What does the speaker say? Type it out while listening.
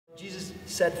Jesus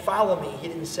said, follow me. He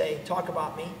didn't say, talk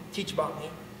about me, teach about me.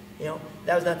 You know,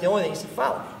 that was not the only thing. He said,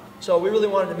 follow me. So we really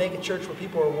wanted to make a church where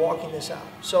people are walking this out.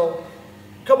 So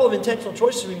a couple of intentional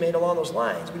choices we made along those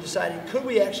lines. We decided, could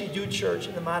we actually do church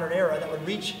in the modern era that would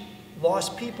reach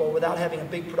lost people without having a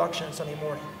big production on Sunday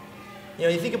morning? You know,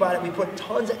 you think about it, we put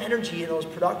tons of energy in those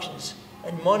productions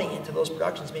and money into those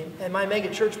productions. I mean, in my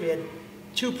mega church, we had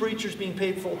 2 preachers being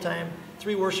paid full-time,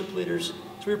 3 worship leaders.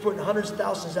 So we were putting hundreds of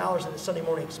thousands of dollars in the Sunday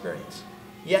morning experience.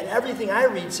 Yet everything I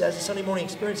read says the Sunday morning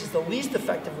experience is the least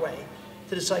effective way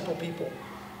to disciple people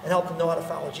and help them know how to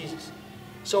follow Jesus.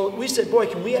 So we said, boy,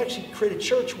 can we actually create a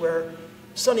church where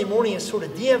Sunday morning is sort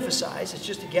of de-emphasized. It's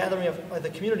just a gathering of the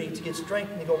community to get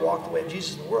strength and to go walk the way of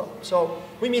Jesus in the world. So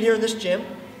we meet here in this gym.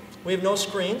 We have no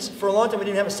screens. For a long time, we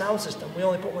didn't have a sound system. We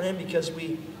only put one in because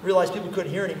we realized people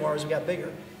couldn't hear anymore as we got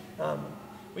bigger.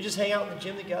 We just hang out in the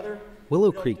gym together.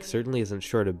 Willow Creek certainly isn't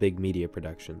short of big media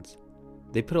productions.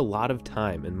 They put a lot of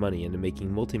time and money into making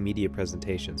multimedia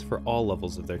presentations for all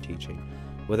levels of their teaching,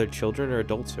 whether children or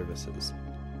adult services.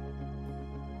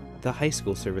 The high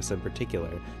school service in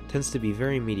particular tends to be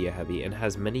very media heavy and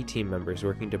has many team members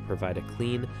working to provide a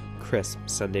clean, crisp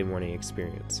Sunday morning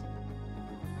experience.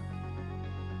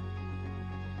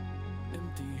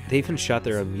 They even shot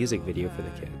their own music video for the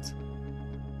kids.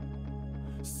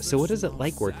 So what is it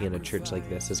like working in a church like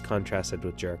this as contrasted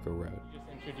with Jericho Road?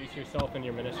 Introduce yourself and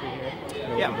your ministry here.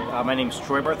 Yeah, my name is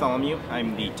Troy Bartholomew.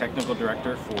 I'm the technical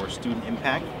director for Student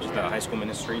Impact, which is the high school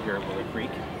ministry here at Willow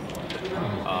Creek.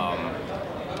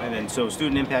 And then so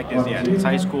Student Impact is, it's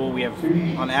high school. We have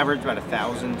on average about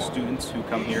 1,000 students who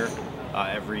come here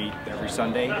every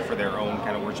Sunday for their own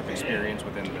kind of worship experience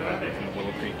within the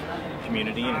Willow Creek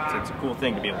community, and it's a cool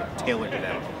thing to be able to tailor to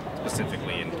them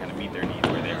specifically and kind of meet their needs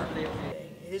where they are.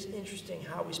 It is interesting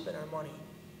how we spend our money.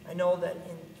 I know that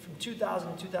from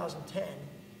 2000 to 2010,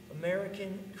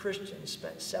 American Christians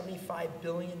spent $75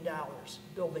 billion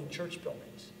building church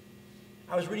buildings.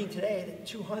 I was reading today that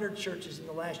 200 churches in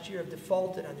the last year have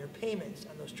defaulted on their payments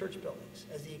on those church buildings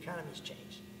as the economy's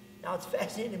changed. Now it's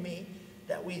fascinating to me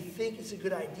that we think it's a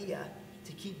good idea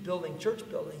to keep building church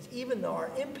buildings, even though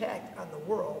our impact on the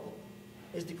world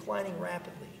is declining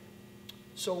rapidly.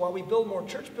 So while we build more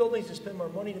church buildings and spend more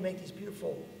money to make these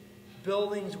beautiful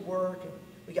buildings work, and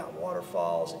we got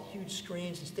waterfalls and huge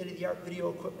screens and state-of-the-art video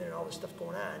equipment and all this stuff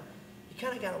going on, you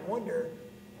kind of got to wonder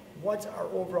what's our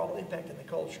overall impact on the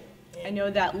culture. I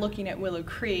know that looking at Willow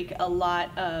Creek, a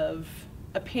lot of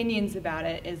opinions about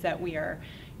it is that we are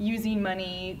using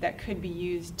money that could be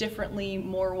used differently,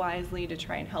 more wisely to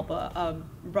try and help a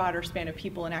broader span of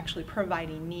people and actually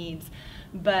providing needs.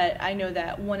 But I know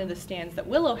that one of the stands that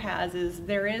Willow has is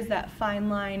there is that fine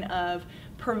line of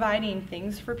providing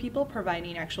things for people,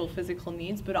 providing actual physical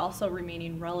needs, but also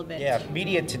remaining relevant. Yeah,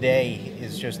 media today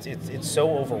is just, it's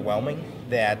so overwhelming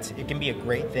that it can be a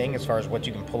great thing as far as what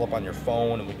you can pull up on your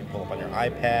phone and we can pull up on your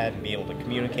iPad and be able to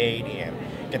communicate and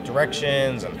get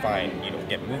directions and find,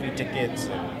 get movie tickets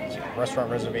and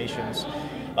restaurant reservations.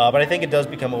 But I think it does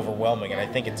become overwhelming, and I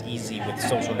think it's easy with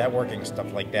social networking,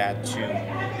 stuff like that, to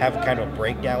have kind of a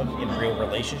breakdown in real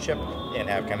relationship and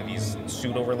have kind of these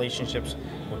pseudo relationships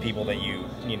with people that you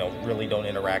really don't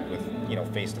interact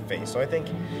with, face to face. So I think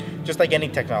just like any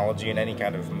technology and any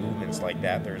kind of movements like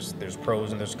that, there's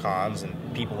pros and there's cons,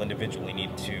 and people individually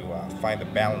need to find the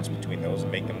balance between those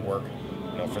and make them work,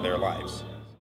 for their lives.